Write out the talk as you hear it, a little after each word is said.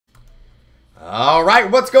All right,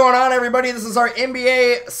 what's going on, everybody? This is our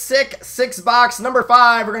NBA Sick 6-box number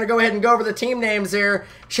 5. We're going to go ahead and go over the team names here.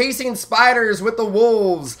 Chasing Spiders with the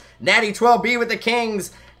Wolves. Natty 12B with the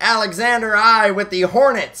Kings. Alexander I with the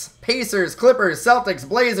Hornets. Pacers, Clippers, Celtics,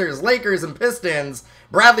 Blazers, Lakers, and Pistons.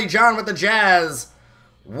 Bradley John with the Jazz.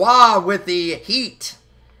 Wah with the Heat.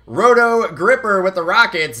 Roto Gripper with the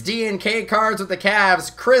Rockets. D&K Cards with the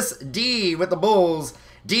Cavs. Chris D with the Bulls.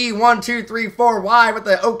 D1234Y with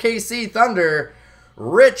the OKC Thunder.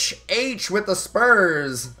 Rich H with the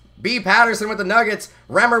Spurs. B Patterson with the Nuggets.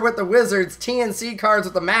 Remmer with the Wizards. TNC Cards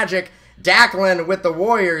with the Magic. Dacklin with the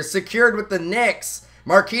Warriors. Secured with the Knicks.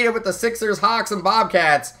 Marquita with the Sixers, Hawks, and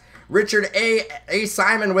Bobcats. Richard A.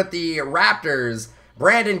 Simon with the Raptors.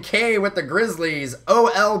 Brandon K with the Grizzlies.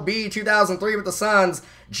 OLB 2003 with the Suns.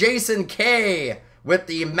 Jason K with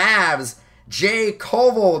the Mavs. J.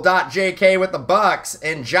 Koval.JK with the Bucks,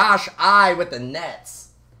 and Josh I with the Nets.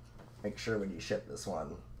 Make sure when you ship this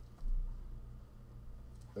one,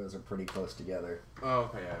 those are pretty close together. Oh,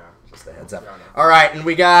 okay, yeah. Just a heads up. All right, and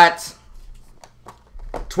we got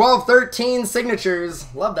 12-13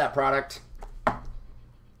 signatures. Love that product.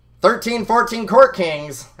 13-14 Court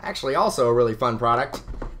Kings. Actually, also a really fun product.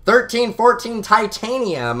 13-14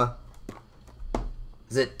 Titanium.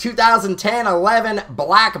 Is it 2010-11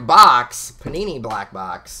 Black Box, Panini Black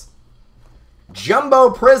Box, Jumbo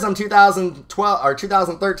Prism 2012 or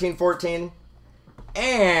 2013-14,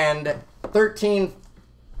 and 13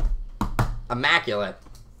 Immaculate.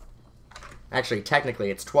 Actually,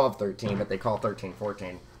 technically it's 12-13, but they call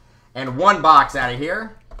 13-14. And one box out of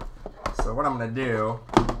here. So what I'm gonna do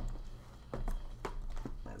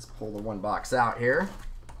is pull the one box out here.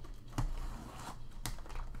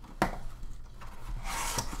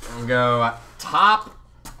 And go top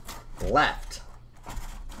left.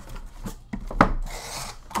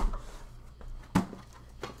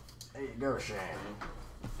 There you go, Shane.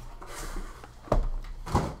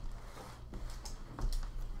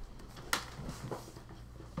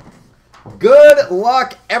 Good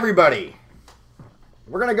luck, everybody.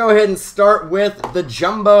 We're going to go ahead and start with the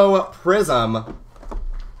Jumbo Prism.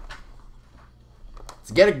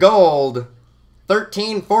 Let's get a gold.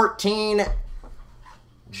 13-14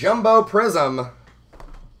 Jumbo Prism,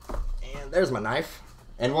 and there's my knife.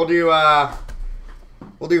 And we'll do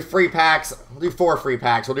free packs. We'll do 4 free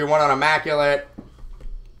packs. We'll do one on Immaculate,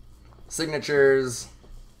 Signatures,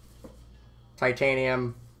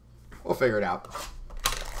 Titanium. We'll figure it out.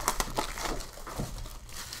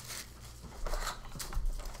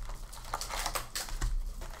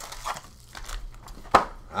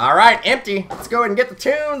 All right, empty. Let's go ahead and get the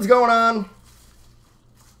tunes going on.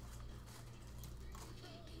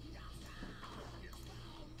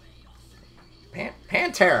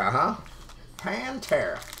 Pantera, huh?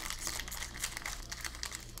 Pantera.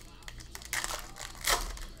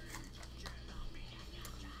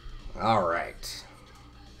 All right.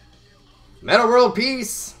 Metal World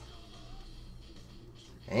Peace.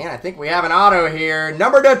 And I think we have an auto here.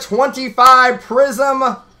 Number to 25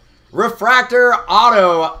 Prism Refractor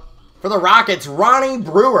Auto for the Rockets, Ronnie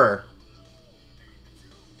Brewer.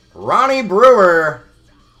 Ronnie Brewer.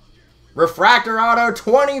 Refractor Auto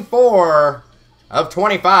 24 of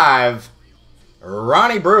 25.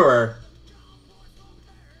 Ronnie Brewer.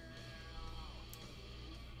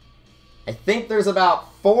 I think there's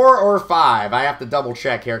about 4 or 5. I have to double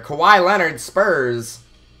check here. Kawhi Leonard, Spurs.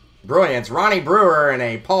 Brilliance. Ronnie Brewer and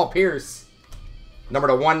a Paul Pierce. Number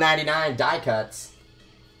to 199 die cuts.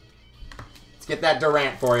 Let's get that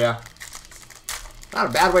Durant for you. Not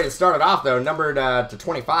a bad way to start it off, though. Numbered to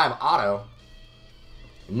 25 auto.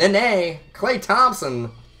 Nene, Klay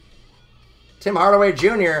Thompson, Tim Hardaway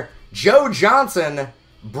Jr., Joe Johnson,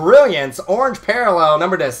 Brilliance, Orange Parallel,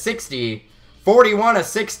 number to 60, 41 of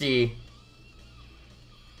 60.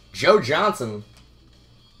 Joe Johnson.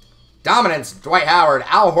 Dominance, Dwight Howard,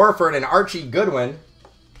 Al Horford, and Archie Goodwin.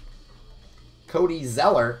 Cody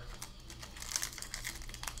Zeller.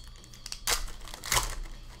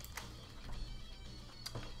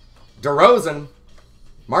 DeRozan,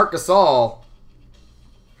 Marc Gasol.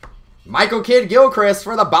 Michael Kidd-Gilchrist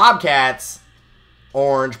for the Bobcats.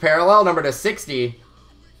 Orange Parallel, number to 60.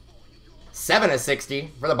 7 of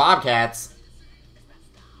 60 for the Bobcats.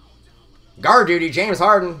 Guard duty, James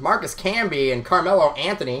Harden, Marcus Camby, and Carmelo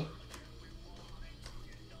Anthony.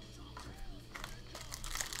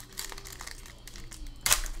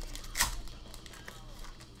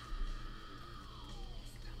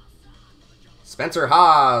 Spencer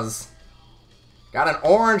Hawes. Got an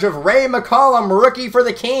orange of Ray McCollum, rookie for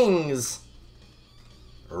the Kings.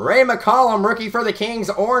 Ray McCollum, rookie for the Kings.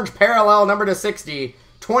 Orange Parallel, number to 60.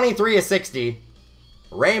 23 of 60.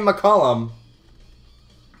 Ray McCollum.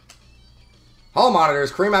 Hall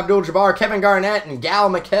monitors, Kareem Abdul-Jabbar, Kevin Garnett, and Gal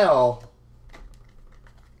McHale.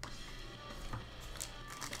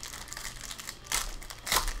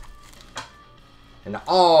 And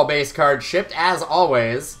all base cards shipped, as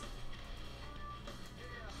always.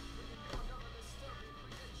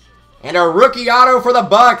 And a rookie auto for the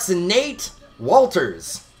Bucks, Nate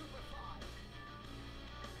Walters.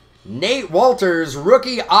 Nate Walters,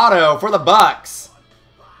 rookie auto for the Bucks.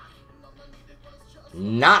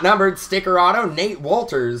 Not numbered, sticker auto, Nate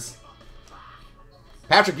Walters.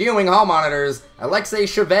 Patrick Ewing, Hall monitors, Alexei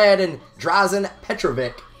Shved and Drazen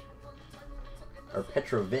Petrovic. Or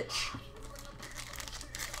Petrovich.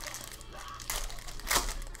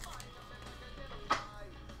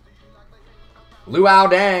 Luau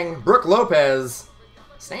Dang, Brooke Lopez,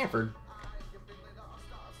 Stanford.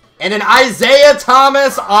 And an Isaiah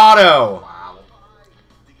Thomas auto.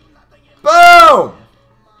 Boom!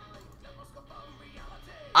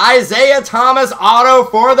 Isaiah Thomas auto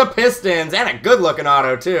for the Pistons. And a good-looking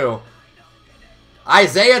auto, too.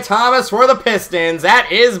 Isaiah Thomas for the Pistons.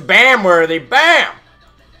 That is Bam-worthy. Bam!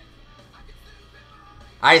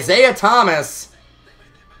 Isaiah Thomas.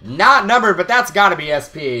 Not numbered, but that's got to be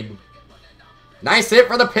SP'd. Nice hit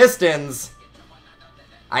for the Pistons.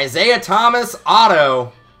 Isaiah Thomas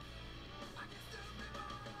auto.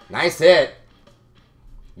 Nice hit.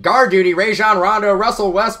 Guard duty, Rajon Rondo,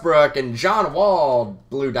 Russell Westbrook, and John Wall,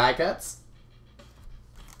 blue die cuts.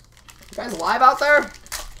 You guys live out there?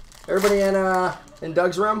 Everybody in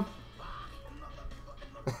Doug's room?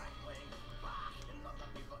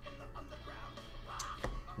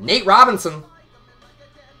 Nate Robinson.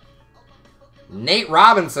 Nate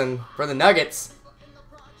Robinson for the Nuggets.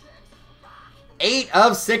 8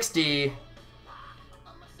 of 60.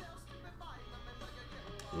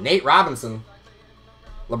 Nate Robinson.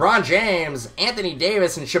 LeBron James, Anthony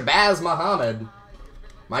Davis, and Shabazz Muhammad.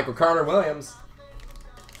 Michael Carter Williams.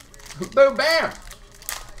 Boom, bam.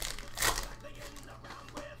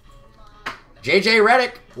 JJ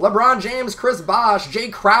Redick, LeBron James, Chris Bosh, Jay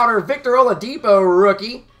Crowder, Victor Oladipo,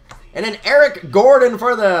 rookie. And then Eric Gordon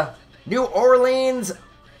for the New Orleans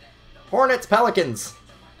Hornets Pelicans.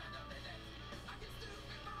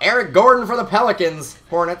 Eric Gordon for the Pelicans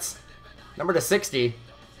Hornets. Number to 60.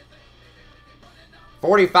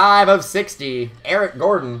 45 of 60. Eric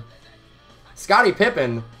Gordon. Scottie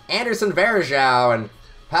Pippen. Anderson Varejao. And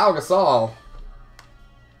Pau Gasol.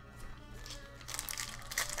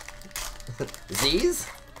 Z's?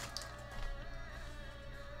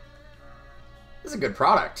 This is a good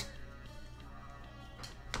product.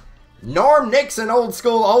 Norm Nixon, old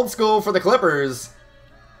school for the Clippers.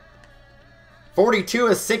 42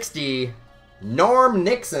 of 60. Norm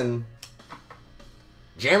Nixon.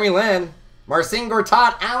 Jeremy Lin. Marcin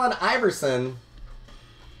Gortat, Allen Iverson.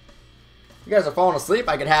 You guys are falling asleep.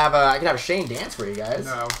 I could have a Shane dance for you guys.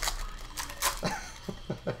 No.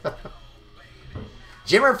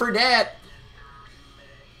 Jimmer Fredette.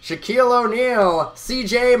 Shaquille O'Neal.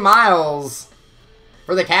 CJ Miles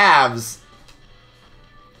for the Cavs.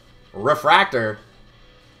 Refractor.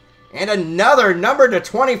 And another number to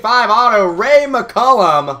 25 auto, Ray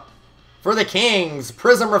McCollum for the Kings.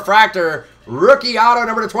 Prism Refractor. Rookie auto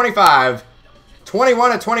number to 25.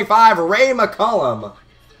 21 of 25, Ray McCollum.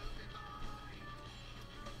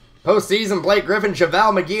 Postseason, Blake Griffin,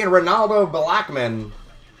 JaVale McGee, and Ronaldo Blackman.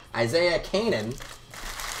 Isaiah Canaan.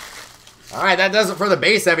 Alright, that does it for the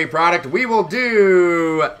base heavy product. We will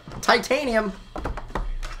do Titanium.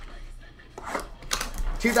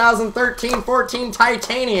 2013-14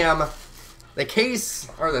 Titanium. The case,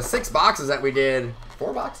 or the 6 boxes that we did.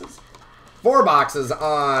 4 boxes? 4 boxes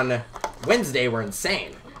on Wednesday were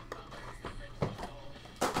insane.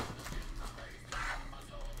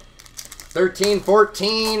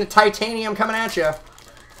 13-14 Titanium coming at you.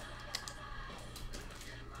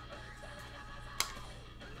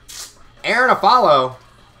 Aaron Afalo,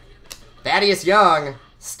 Thaddeus Young,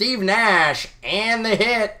 Steve Nash, and the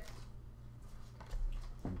hit.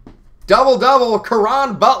 Double-double,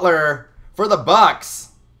 Caron Butler for the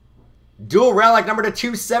Bucks. Dual relic number to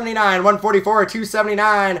 279, 144,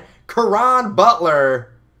 279, Caron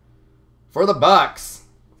Butler for the Bucks.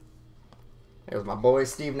 There's my boy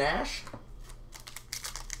Steve Nash.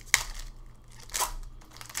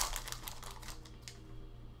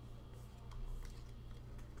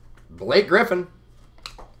 Blake Griffin,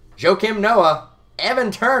 Joakim Noah, Evan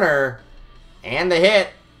Turner, and the hit.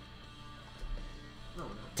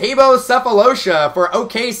 Tebow Cephalosha for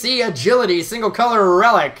OKC Agility, single color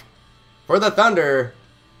relic for the Thunder.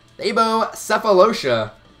 Tebow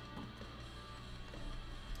Cephalosha.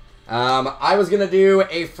 I was going to do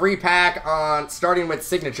a free pack on starting with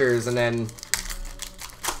signatures and then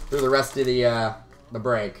through the rest of the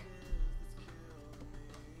break.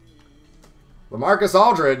 LaMarcus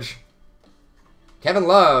Aldridge, Kevin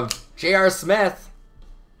Love, J.R. Smith,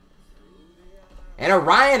 and a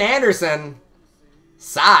Ryan Anderson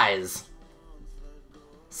size.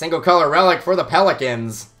 Single color relic for the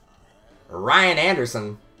Pelicans. Ryan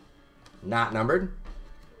Anderson, not numbered.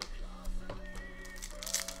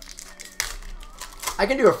 I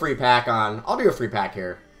can do a free pack on, I'll do a free pack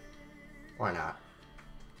here. Why not?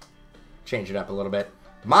 Change it up a little bit.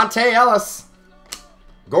 Monte Ellis,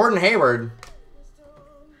 Gordon Hayward,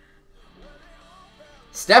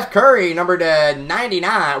 Steph Curry, numbered to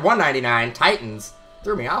 99, 199, Titans.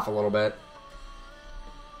 Threw me off a little bit.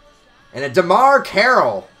 And a DeMar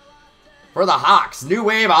Carroll for the Hawks. New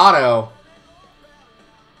Wave Auto.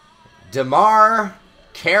 DeMar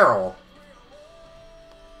Carroll.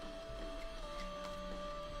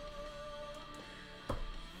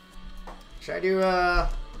 Should I do,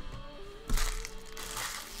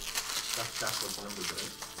 That's what's numbered, right?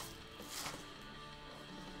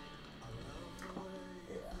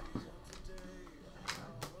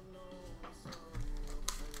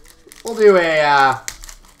 We'll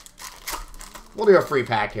do a free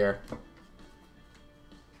pack here.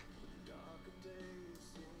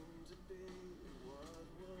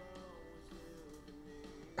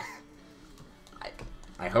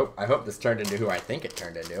 I hope this turned into who I think it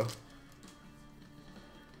turned into.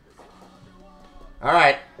 All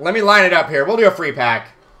right, let me line it up here. We'll do a free pack.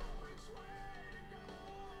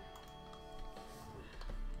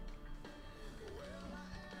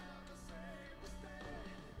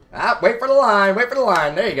 Ah, wait for the line. Wait for the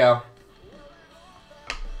line. There you go.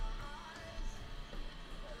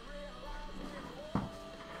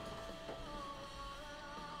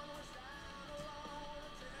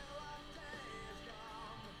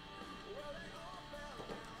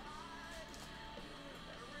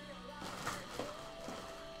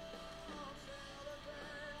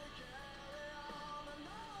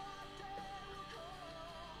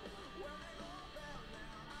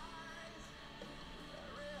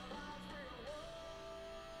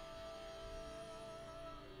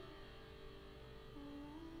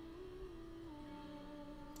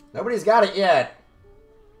 Nobody's got it yet.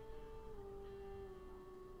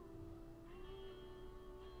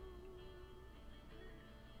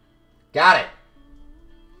 Got it.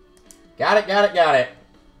 Got it, got it, got it.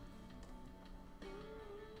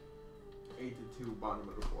 8-2, bottom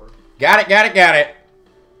of the board. Got it, got it, got it.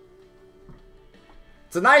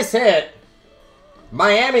 It's a nice hit.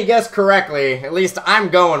 Miami guessed correctly. At least I'm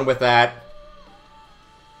going with that.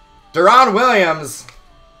 Deron Williams.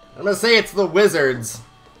 I'm going to say it's the Wizards.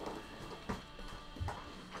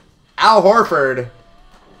 Al Horford.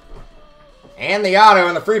 And the auto,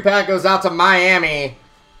 and the free pack goes out to Miami.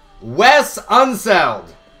 Wes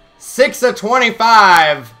Unseld.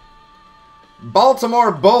 6/25.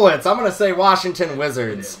 Baltimore Bullets. I'm going to say Washington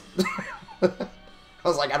Wizards. I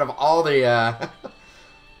was like, out of all the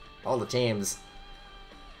teams.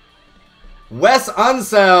 Wes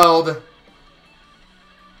Unseld.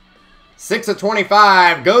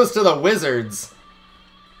 6/25 goes to the Wizards.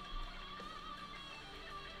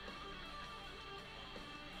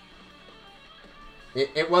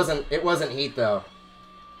 It wasn't Heat though.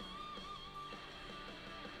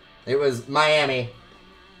 It was Miami.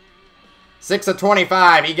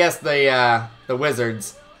 6/25. He guessed the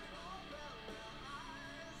Wizards.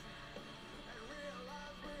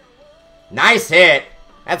 Nice hit.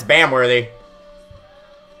 That's Bam worthy.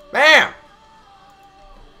 Bam.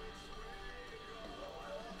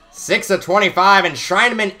 6/25.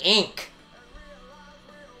 Enshrinement Inc.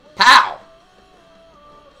 Pow.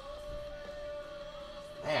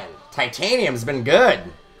 Man, Titanium's been good.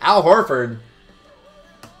 Al Horford.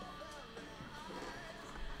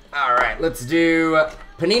 Alright, let's do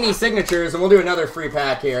Panini Signatures, and we'll do another free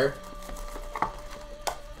pack here.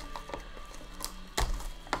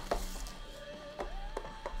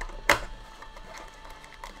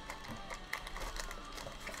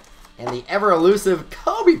 And the ever-elusive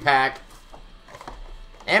Kobe pack.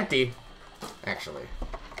 Empty. Actually,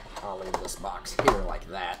 I'll leave this box here like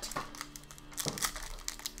that.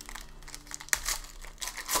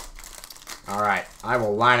 Alright, I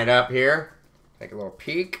will line it up here. Take a little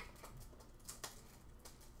peek.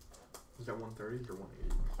 Is that 130s or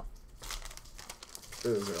 180s?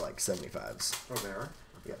 Those are like 75s. Oh, they are?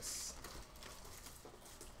 Yes.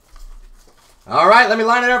 Alright, let me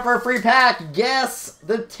line it up for a free pack. Guess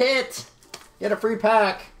the tit. Get a free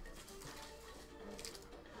pack.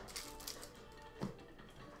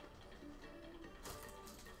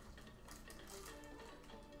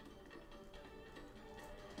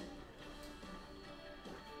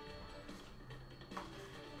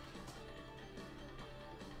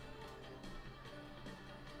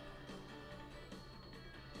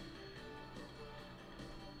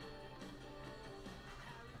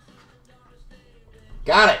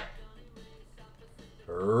 Got it.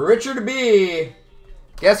 Richard B.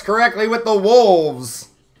 Guessed correctly with the Wolves.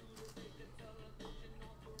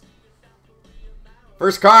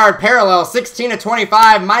 First card, parallel,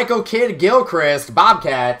 16/25, Michael Kidd Gilchrist,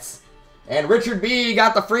 Bobcats. And Richard B.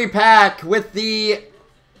 got the free pack with the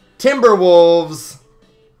Timberwolves.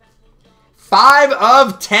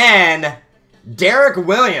 5/10, Derek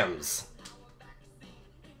Williams.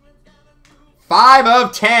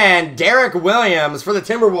 5/10, Derek Williams for the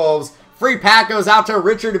Timberwolves. Free pack goes out to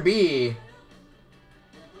Richard B.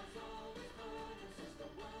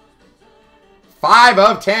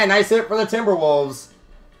 5/10, nice hit for the Timberwolves.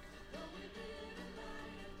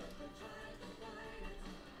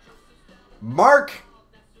 Mark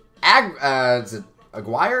is it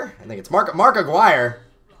Aguirre? I think it's Mark Aguirre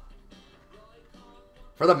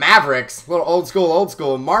for the Mavericks. A little old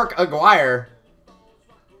school. Mark Aguirre.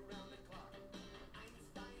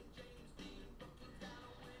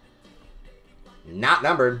 Not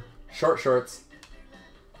numbered. Shorts.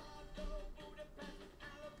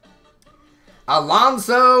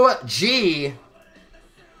 Alonzo G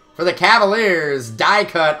for the Cavaliers. Die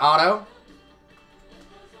cut auto.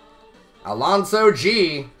 Alonzo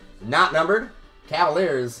G, not numbered.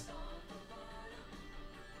 Cavaliers.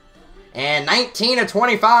 And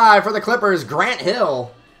 19/25 for the Clippers. Grant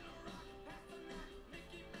Hill.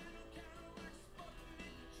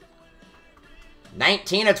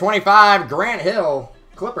 $19/25, Grant Hill,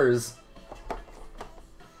 Clippers.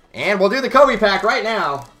 And we'll do the Kobe pack right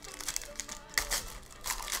now.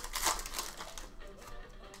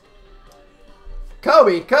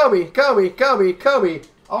 Kobe.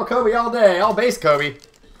 All Kobe all day. All base Kobe.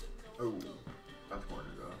 Oh, that's going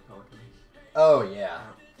to the Pelicans. Oh, yeah.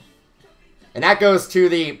 And that goes to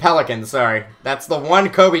the Pelicans, sorry. That's the one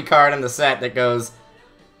Kobe card in the set that goes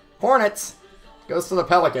Hornets. Goes to the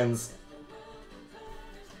Pelicans.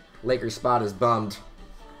 Lakers spot is bummed.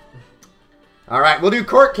 Alright, we'll do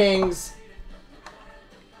Court Kings.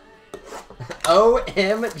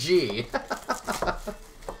 OMG.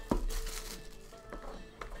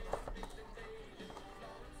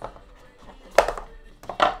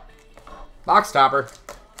 Box topper.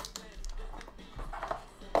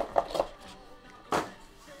 I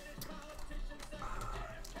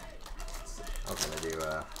was gonna do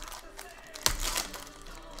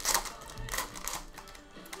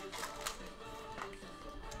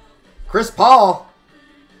Chris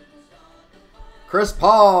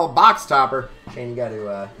Paul, box topper. Shane, you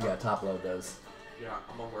gotta top load those. Yeah,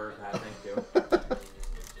 I'm aware of that. Thank you.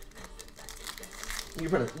 You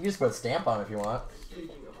just put a stamp on it if you want.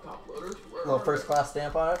 Speaking of top loaders, A little first class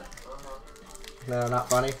stamp on it. No, not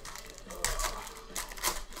funny.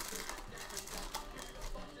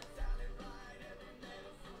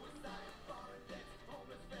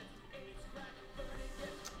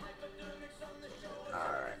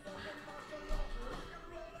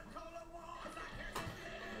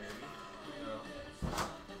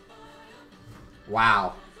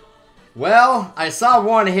 Wow. Well, I saw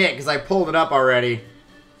one hit because I pulled it up already.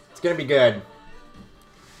 It's going to be good.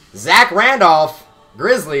 Zach Randolph,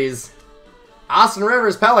 Grizzlies. Austin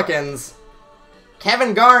Rivers, Pelicans.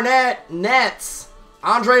 Kevin Garnett, Nets.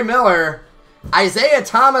 Andre Miller. Isaiah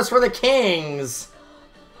Thomas for the Kings.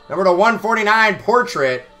 Number to 149,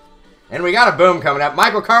 Portrait. And we got a boom coming up.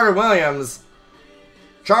 Michael Carter Williams.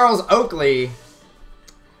 Charles Oakley.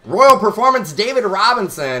 Royal Performance, David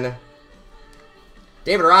Robinson.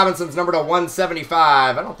 David Robinson's number to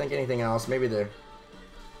 175. I don't think anything else. Maybe the...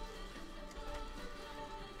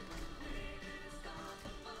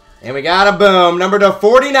 And we got a boom. Number to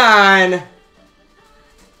 49.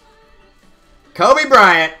 Kobe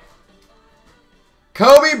Bryant.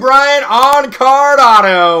 Kobe Bryant on card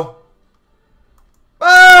auto.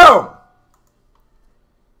 Boom!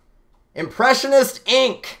 Impressionist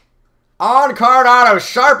Ink. On card auto.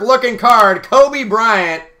 Sharp looking card. Kobe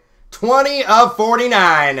Bryant.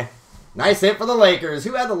 20/49. Nice hit for the Lakers.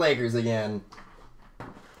 Who had the Lakers again?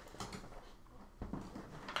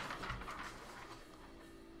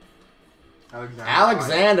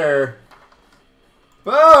 Alexander.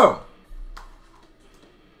 Boom.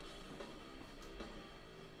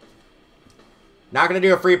 Not going to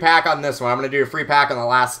do a free pack on this one. I'm going to do a free pack on the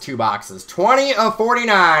last two boxes.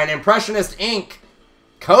 20/49. Impressionist Ink.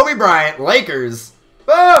 Kobe Bryant. Lakers.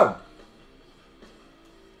 Boom.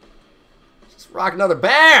 Rock another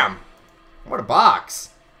bam! What a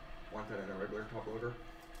box. Want that in a regular top loader?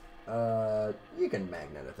 You can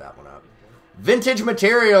magnet that one up. Vintage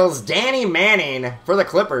Materials, Danny Manning for the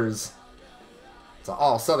Clippers. It's an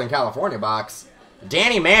all Southern California box.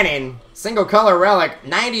 Danny Manning, single color relic,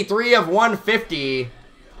 93/150.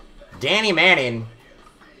 Danny Manning.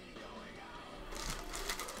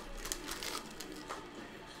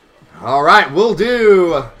 All right, we'll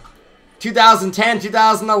do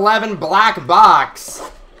 2010-2011 black box.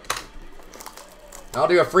 I'll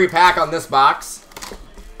do a free pack on this box.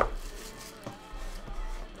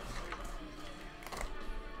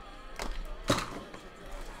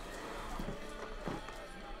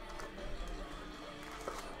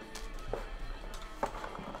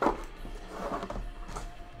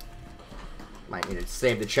 Might need to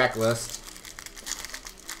save the checklist.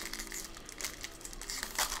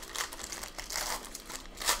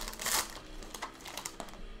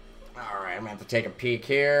 All right, I'm gonna have to take a peek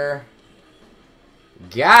here.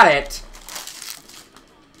 Got it.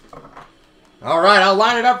 All right, I'll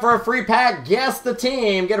line it up for a free pack. Guess the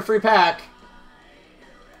team. Get a free pack.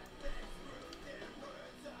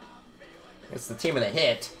 It's the team of the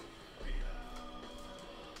hit.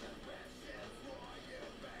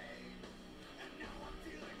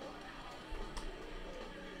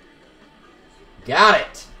 Got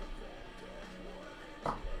it.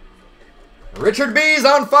 Richard B's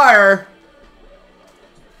on fire.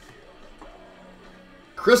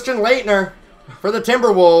 Christian Laettner for the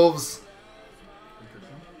Timberwolves.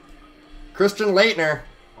 Christian Laettner.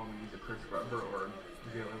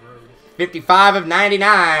 55 of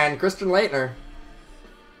 99. Christian Laettner.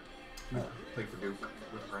 Played for Duke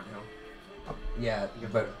with Brent Hill. Yeah,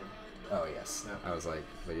 but... Oh, yes. Yeah. I was like,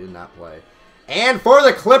 but he did not play. And for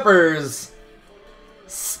the Clippers...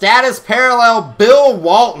 Status parallel Bill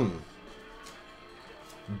Walton.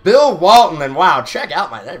 Bill Walton, and wow,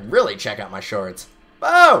 really check out my shorts.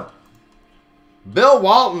 Boom! Bill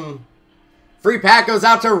Walton. Free pack goes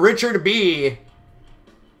out to Richard B.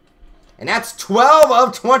 And that's 12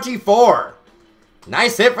 of 24.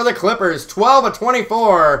 Nice hit for the Clippers. 12 of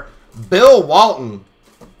 24. Bill Walton.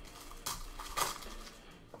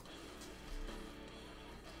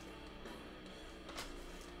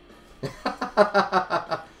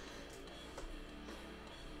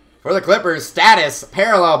 For the Clippers, status,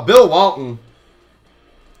 parallel, Bill Walton.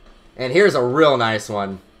 And here's a real nice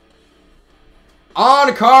one.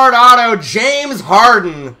 On-card auto, James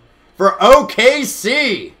Harden for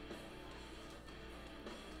OKC.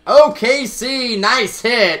 OKC, nice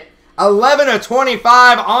hit. 11 of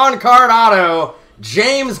 25, on-card auto,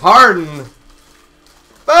 James Harden.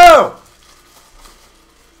 Boom!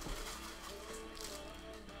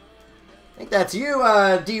 I think that's you,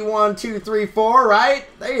 D1234, right?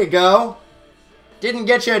 There you go. Didn't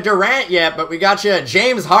get you a Durant yet, but we got you a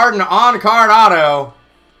James Harden on-card auto.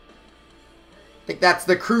 I think that's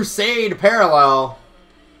the Crusade parallel.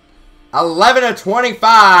 11 of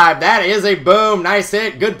 25. That is a boom. Nice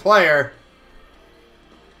hit. Good player.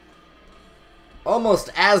 Almost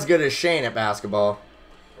as good as Shane at basketball.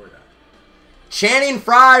 Oh, yeah. Channing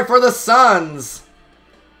Frye for the Suns.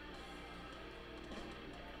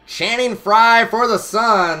 Channing Frye for the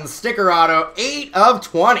Suns. Sticker auto, 8 of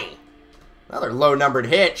 20. Another low-numbered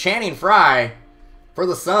hit. Channing Frye for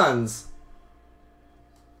the Suns.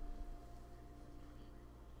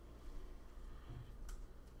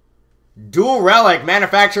 Dual relic,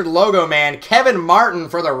 manufactured logo man. Kevin Martin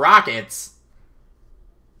for the Rockets.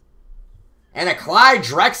 And a Clyde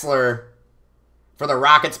Drexler for the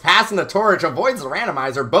Rockets. Passing the torch, avoids the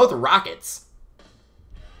randomizer. Both Rockets.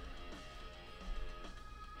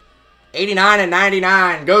 89 and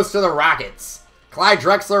 99 goes to the Rockets. Clyde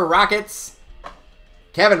Drexler, Rockets.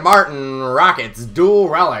 Kevin Martin, Rockets. Dual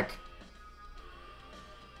relic.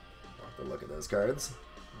 I'll have to look at those cards.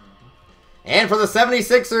 And for the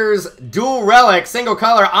 76ers, dual relic, single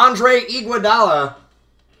color, Andre Iguodala.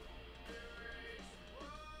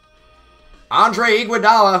 Andre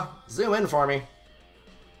Iguodala. Zoom in for me.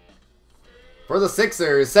 For the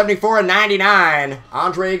Sixers, 74 and 99,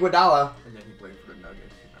 Andre Iguodala. And then he played for the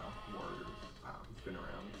Nuggets, Warriors. He's been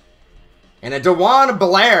around. And a DeJuan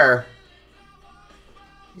Blair.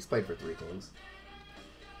 He's played for 3 teams.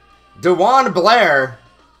 DeJuan Blair.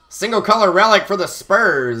 Single color relic for the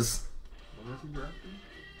Spurs.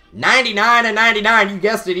 99 and 99. You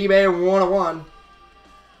guessed it, eBay 101.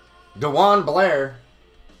 DeJuan Blair.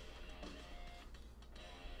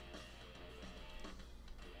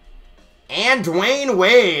 And Dwayne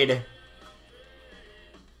Wade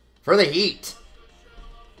for the Heat.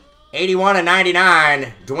 81 and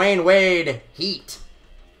 99. Dwayne Wade, Heat.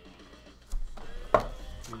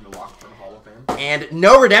 And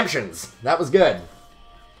no redemptions. That was good.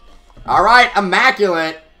 All right,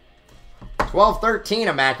 Immaculate. 12-13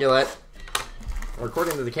 Immaculate. Or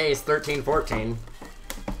according to the case, 13-14.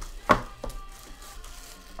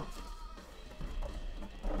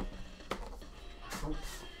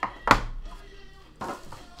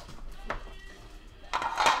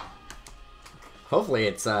 Hopefully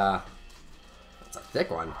it's It's a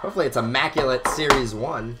thick one. Hopefully it's Immaculate Series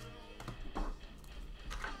 1.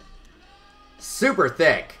 Super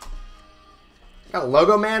thick. Got a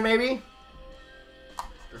Logo Man, maybe?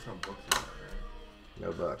 There's no books in there, right?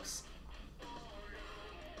 No books.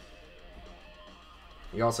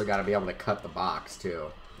 You also got to be able to cut the box,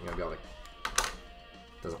 too. You gotta be able to...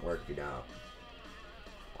 Doesn't work if you don't.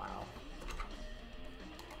 Wow.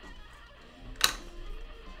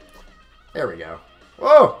 There we go.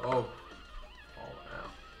 Whoa! Oh.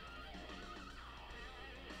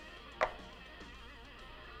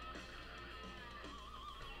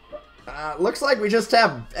 Looks like we just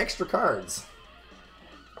have extra cards.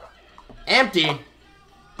 Empty.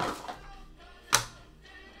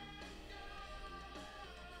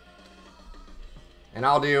 And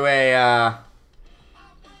I'll do a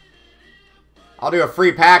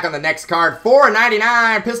free pack on the next card.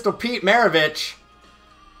 $4.99 Pistol Pete Maravich.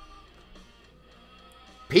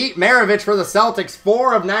 Pete Maravich for the Celtics.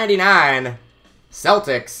 4 of 99.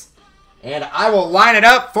 Celtics. And I will line it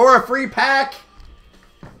up for a free pack.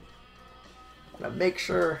 Gotta make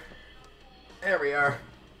sure. There we are.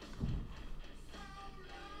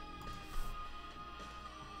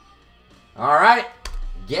 All right.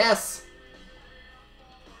 Guess.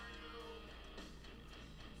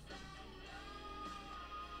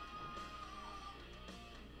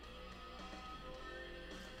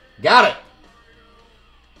 Got it.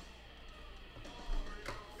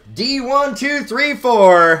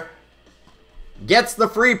 D1234 gets the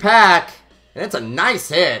free pack, and it's a nice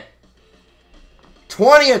hit.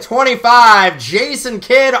 20 of 25, Jason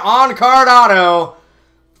Kidd on card auto,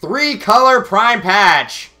 3-color prime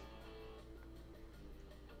patch.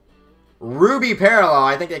 Ruby parallel,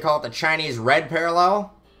 I think they call it the Chinese red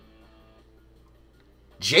parallel.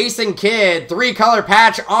 Jason Kidd, 3-color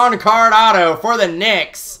patch on card auto for the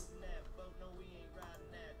Knicks.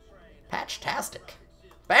 Patch-tastic.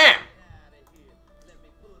 Bam!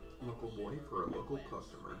 Local boy for a local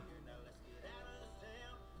customer.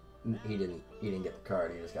 He didn't get the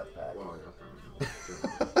card, he just got the pack. Well,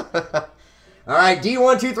 All right,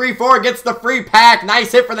 D1234 gets the free pack.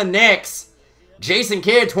 Nice hit for the Knicks. Jason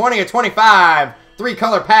Kidd, 20 of 25.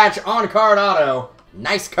 3-color patch on card auto.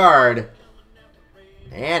 Nice card.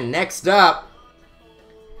 And next up,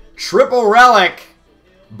 triple relic.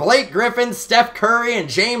 Blake Griffin, Steph Curry, and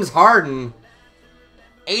James Harden.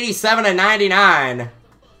 87 of 99.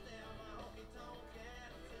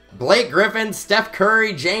 Blake Griffin, Steph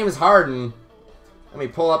Curry, James Harden. Let me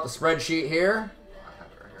pull up the spreadsheet here. I have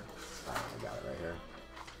it right here. I got it right here.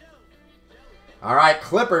 All right,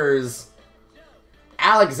 Clippers.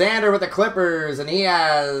 Alexander with the Clippers, and he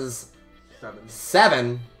has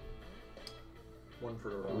 7. 1 for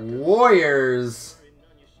the Rockets. Warriors.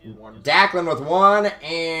 1. Declan with 1,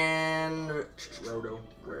 and Roto.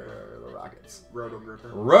 where are the Rockets? Roto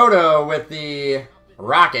Griffin. Roto with the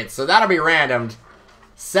Rockets. So that'll be randomed.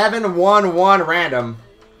 7-1-1 random.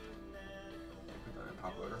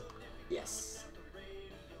 Top loader. Yes.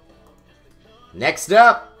 Next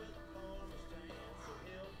up,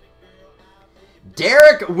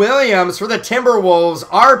 Derek Williams for the Timberwolves.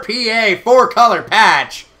 RPA 4-color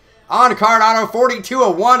patch. On card auto 42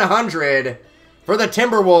 of 100 for the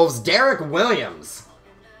Timberwolves. Derek Williams.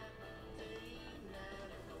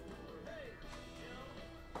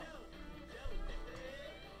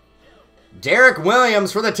 Derek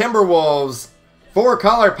Williams for the Timberwolves.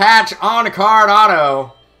 4-color patch on card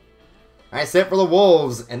auto. Nice hit for the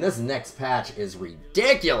Wolves. And this next patch is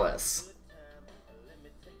ridiculous.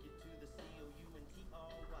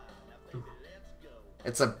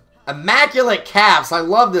 It's a Immaculate Caps. I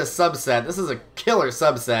love this subset. This is a killer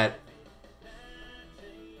subset.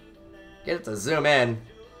 Get it to zoom in.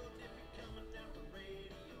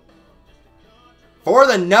 For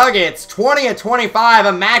the Nuggets, 20 of 25,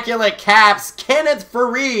 Immaculate Caps, Kenneth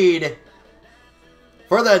Faried.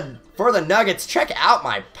 For the Nuggets, check out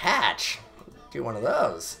my patch. Do one of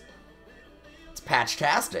those. It's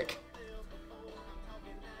patch-tastic.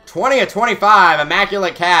 20 of 25,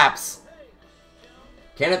 Immaculate Caps.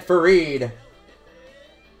 Kenneth Faried.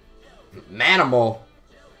 Manimal.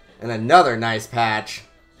 And another nice patch.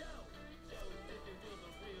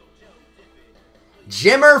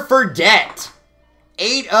 Jimmer Fredette.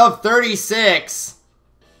 8 of 36.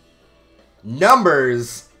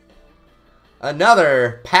 Numbers.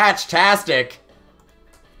 Another patch-tastic.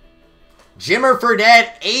 Jimmer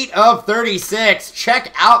Fredette, 8 of 36.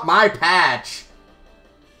 Check out my patch.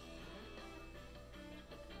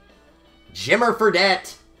 Jimmer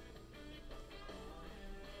Fredette.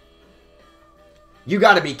 You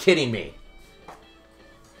gotta be kidding me.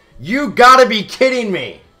 You gotta be kidding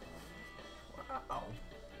me. Wow.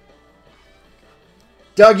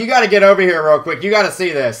 Doug, you got to get over here real quick. You got to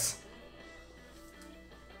see this.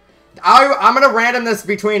 I'm going to random this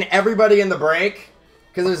between everybody in the break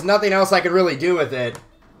because there's nothing else I could really do with it.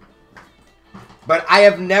 But I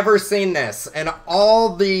have never seen this in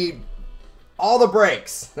all the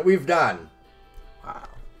breaks that we've done. Wow.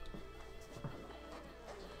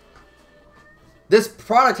 This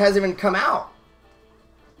product hasn't even come out.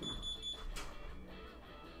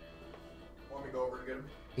 Want me to go over and get him?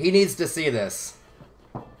 He needs to see this.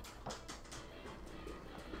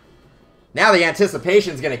 Now the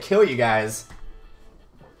anticipation's gonna kill you guys.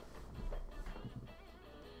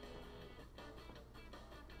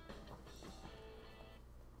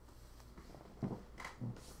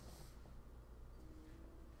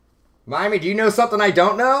 Miami, do you know something I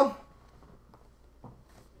don't know?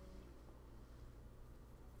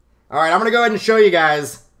 Alright, I'm gonna go ahead and show you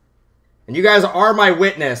guys. And you guys are my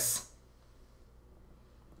witness.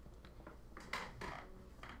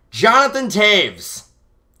 Jonathan Toews.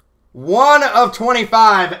 1 of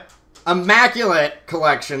 25. Immaculate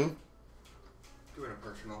collection. Doing a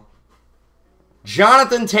personal.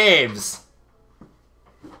 Jonathan Toews.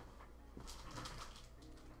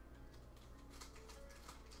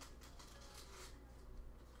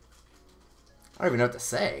 I don't even know what to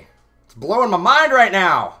say. It's blowing my mind right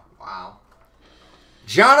now. Wow.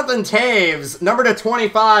 Jonathan Toews, number to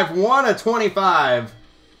 25, 1 of 25.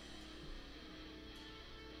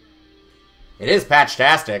 It is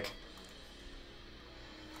patch-tastic.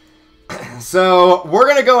 So, we're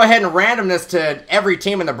going to go ahead and random this to every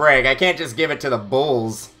team in the break. I can't just give it to the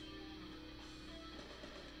Bulls.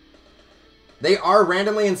 They are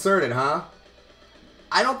randomly inserted, huh?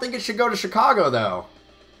 I don't think it should go to Chicago, though.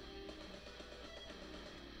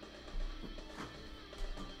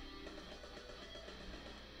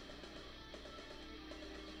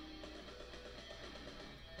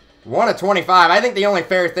 One of 25. I think the only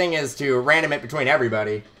fair thing is to random it between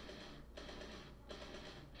everybody.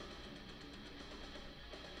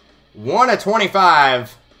 1 of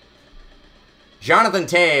 25. Jonathan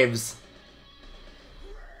Toews.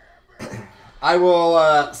 I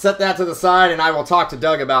will set that to the side and I will talk to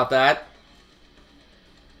Doug about that.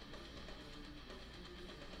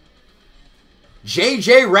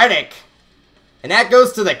 JJ Redick. And that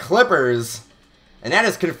goes to the Clippers. And that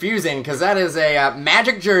is confusing because that is a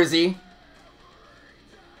Magic jersey.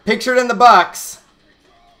 Pictured in the Bucks.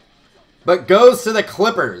 But goes to the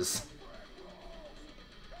Clippers.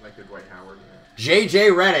 Like the Dwight Howard.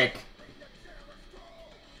 JJ Redick.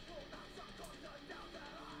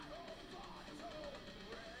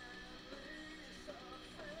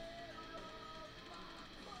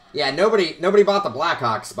 Yeah, nobody bought the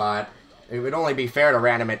Blackhawks spot. It would only be fair to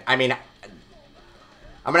random it. I mean,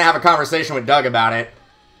 I'm going to have a conversation with Doug about it.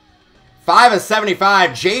 5 of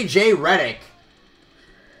 75, JJ Redick.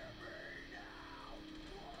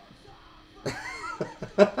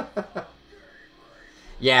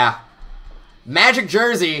 Yeah. Magic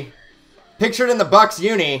jersey, pictured in the Bucks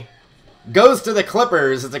uni, goes to the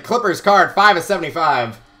Clippers. It's a Clippers card, 5 of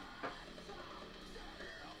 75.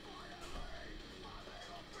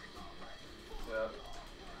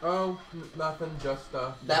 Oh, nothing. Just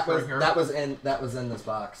That was right that was in this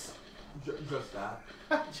box. Just that.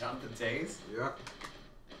 Jonathan Toews? Yeah.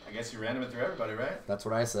 I guess you random it through everybody, right? That's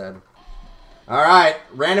what I said. All right,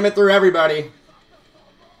 random it through everybody.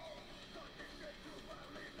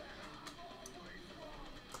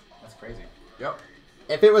 That's crazy. Yep.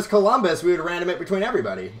 If it was Columbus, we would random it between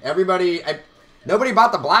everybody. Nobody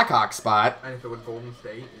bought the Blackhawks spot. And if it was Golden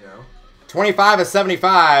State, you know. 25 of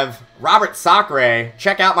 75. Robert Sacre.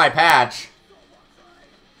 Check out my patch.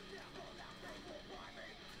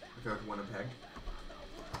 If it was Winnipeg.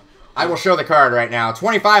 I will show the card right now.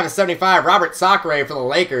 25 of 75. Robert Sacre for the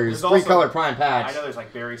Lakers. There's also- Three-color prime I patch. know there's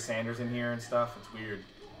like Barry Sanders in here and stuff. It's weird.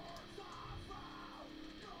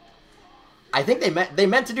 I think they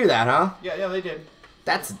meant to do that, huh? Yeah, they did.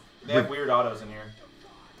 That's They have weird autos in here.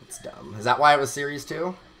 That's dumb. Is that why it was Series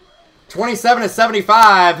 2? 27 of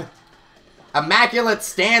 75. Immaculate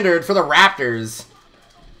standard for the Raptors.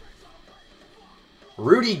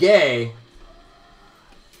 Rudy Gay.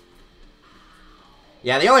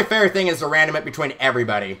 Yeah, the only fair thing is to random it between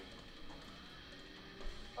everybody.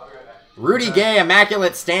 Rudy Gay,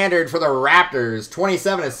 Immaculate standard for the Raptors.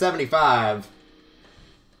 27 of 75.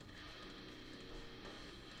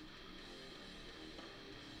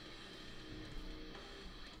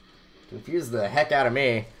 Confused the heck out of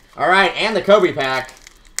me. Alright, and the Kobe pack.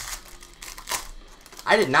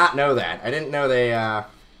 I did not know that. I didn't know they,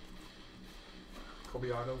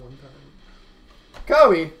 Kobe auto one time.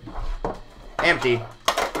 Kobe. Empty.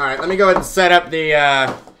 Alright, let me go ahead and set up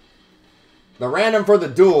the The random for the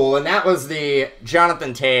duel, and that was the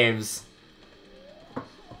Jonathan Toews.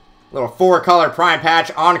 Little 4-color prime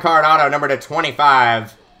patch on-card auto, number to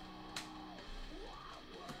 25.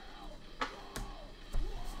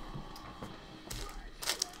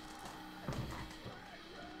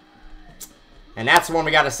 And that's the one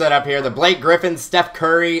we got to set up here. The Blake Griffin, Steph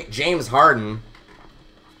Curry, James Harden.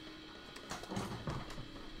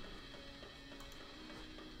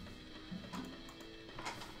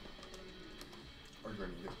 Are you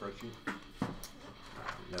ready to get spreadsheet?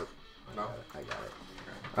 Nope. No? I got it.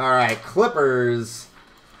 All right, Clippers.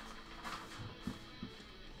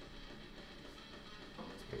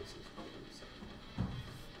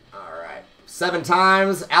 All right. 7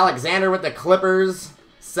 times. Alexander with the Clippers.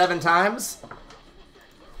 7 times.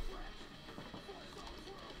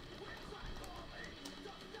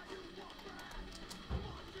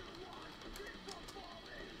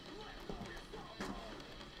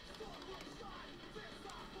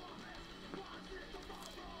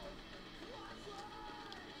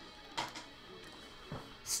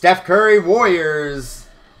 Steph Curry, Warriors.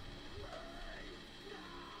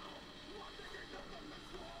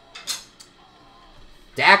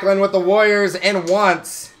 Declan with the Warriors and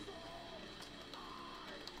once.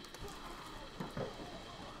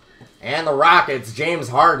 And the Rockets, James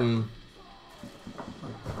Harden.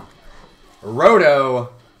 Roto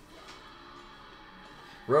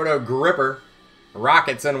Gripper.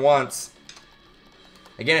 Rockets and once.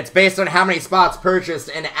 Again, it's based on how many spots purchased,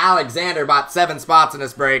 and Alexander bought 7 spots in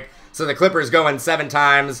this break. So the Clippers go in 7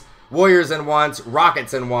 times. Warriors in once.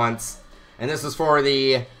 Rockets in once. And this is for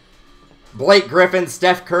the Blake Griffin,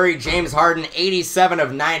 Steph Curry, James Harden, 87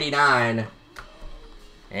 of 99.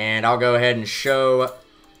 And I'll go ahead and show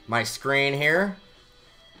my screen here.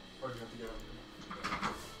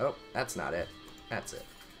 Oh, that's not it. That's it.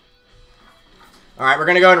 All right, we're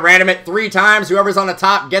going to go and random it 3 times. Whoever's on the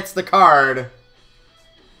top gets the card.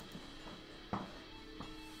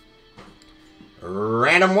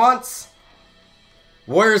 Random once.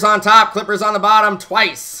 Warriors on top, Clippers on the bottom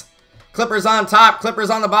twice. Clippers on top, Clippers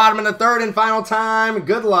on the bottom in the 3rd and final time.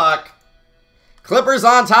 Good luck. Clippers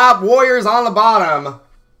on top, Warriors on the bottom.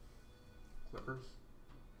 Clippers.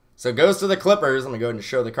 So it goes to the Clippers. Let me go ahead and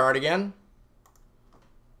show the card again.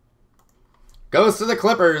 Goes to the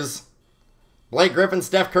Clippers. Blake Griffin,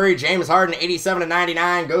 Steph Curry, James Harden, 87 of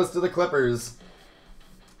 99. Goes to the Clippers.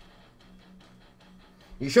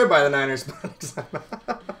 You should buy the Niners.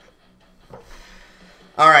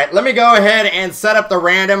 All right, let me go ahead and set up the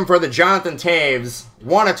random for the Jonathan Toews.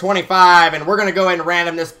 1 of 25, and we're going to go ahead and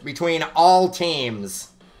random this between all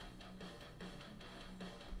teams.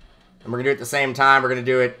 And we're going to do it at the same time. We're going to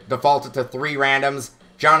do it, default it to 3 randoms.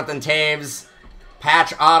 Jonathan Toews,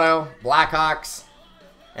 patch auto, Blackhawks,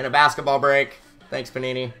 and a basketball break. Thanks,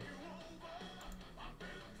 Panini.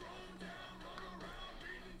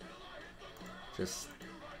 Just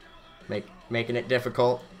making it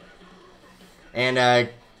difficult. And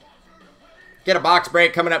get a box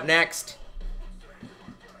break coming up next.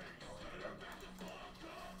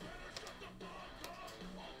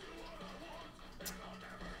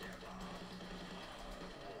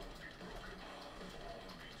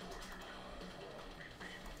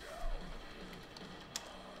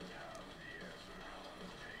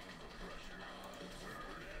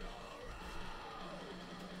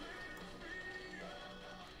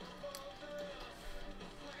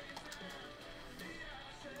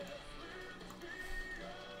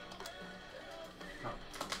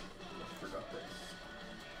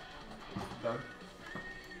 Done?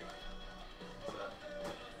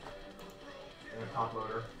 And a top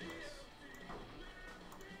loader.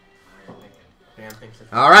 Dan thinks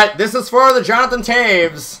it's... All right, this is for the Jonathan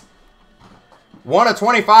Toews. 1 of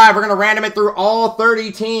 25. We're going to random it through all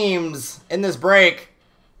 30 teams in this break.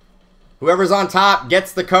 Whoever's on top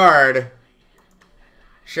gets the card.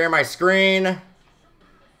 Share my screen.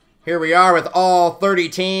 Here we are with all 30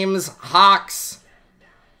 teams. Hawks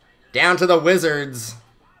down to the Wizards.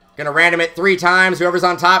 Gonna random it 3 times. Whoever's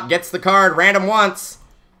on top gets the card. Random once.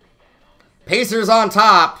 Pacers on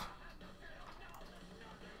top.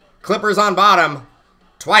 Clippers on bottom.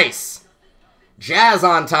 Twice. Jazz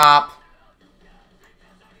on top.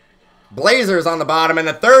 Blazers on the bottom. And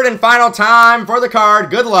the 3rd and final time for the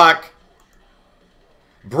card. Good luck.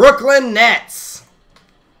 Brooklyn Nets.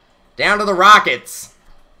 Down to the Rockets.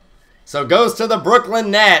 So goes to the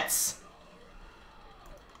Brooklyn Nets.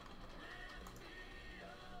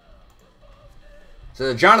 So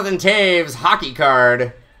the Jonathan Toews hockey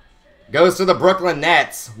card goes to the Brooklyn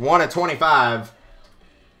Nets. 1 of 25.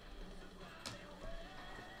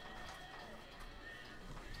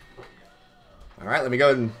 All right, let me go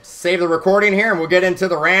ahead and save the recording here, and we'll get into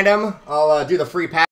the random. I'll do the free pack.